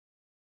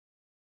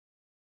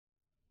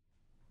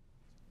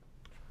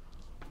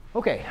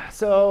Okay,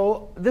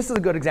 so this is a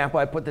good example.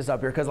 I put this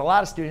up here because a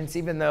lot of students,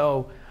 even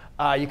though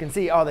you can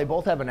see, oh, they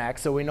both have an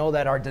x, so we know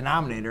that our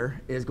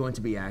denominator is going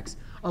to be x.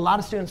 A lot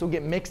of students will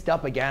get mixed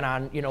up again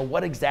on,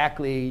 what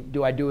exactly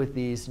do I do with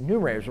these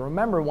numerators?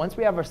 Remember, once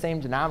we have our same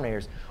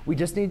denominators, we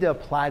just need to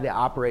apply the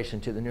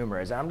operation to the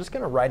numerators. And I'm just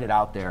going to write it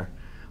out there,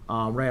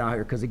 right out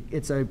here, because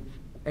it's a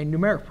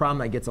numeric problem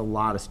that gets a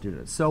lot of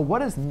students. So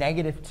what is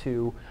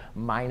 -2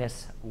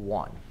 minus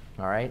 1?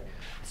 All right.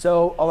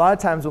 So a lot of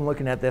times when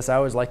looking at this, I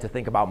always like to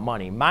think about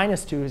money.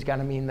 -2 is going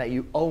to mean that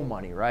you owe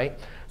money, right?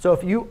 So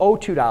if you owe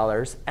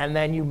 $2 and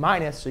then you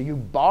minus, so you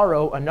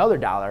borrow another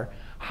 $1,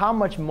 how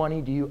much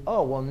money do you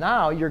owe? Well,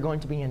 now you're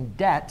going to be in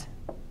debt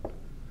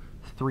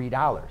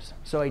 $3.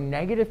 So a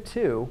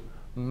 -2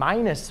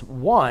 minus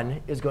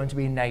 1 is going to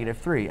be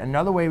 -3.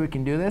 Another way we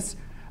can do this,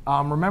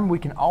 remember, we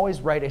can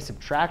always write a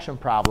subtraction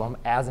problem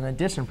as an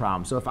addition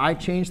problem. So if I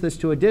change this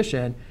to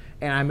addition,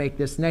 and I make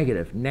this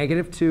negative.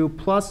 -2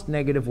 plus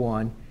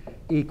 -1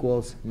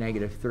 equals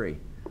 -3.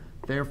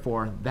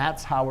 Therefore,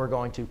 that's how we're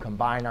going to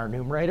combine our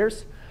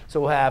numerators. So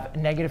we'll have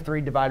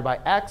 -3 divided by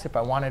x. If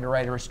I wanted to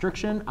write a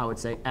restriction, I would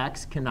say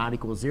x cannot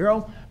equal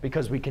 0,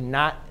 because we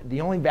cannot,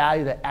 the only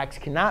value that x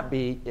cannot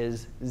be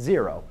is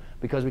 0,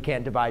 because we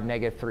can't divide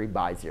 -3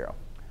 by 0.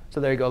 So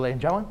there you go, ladies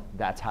and gentlemen.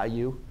 That's how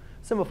you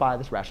simplify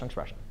this rational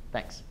expression.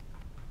 Thanks.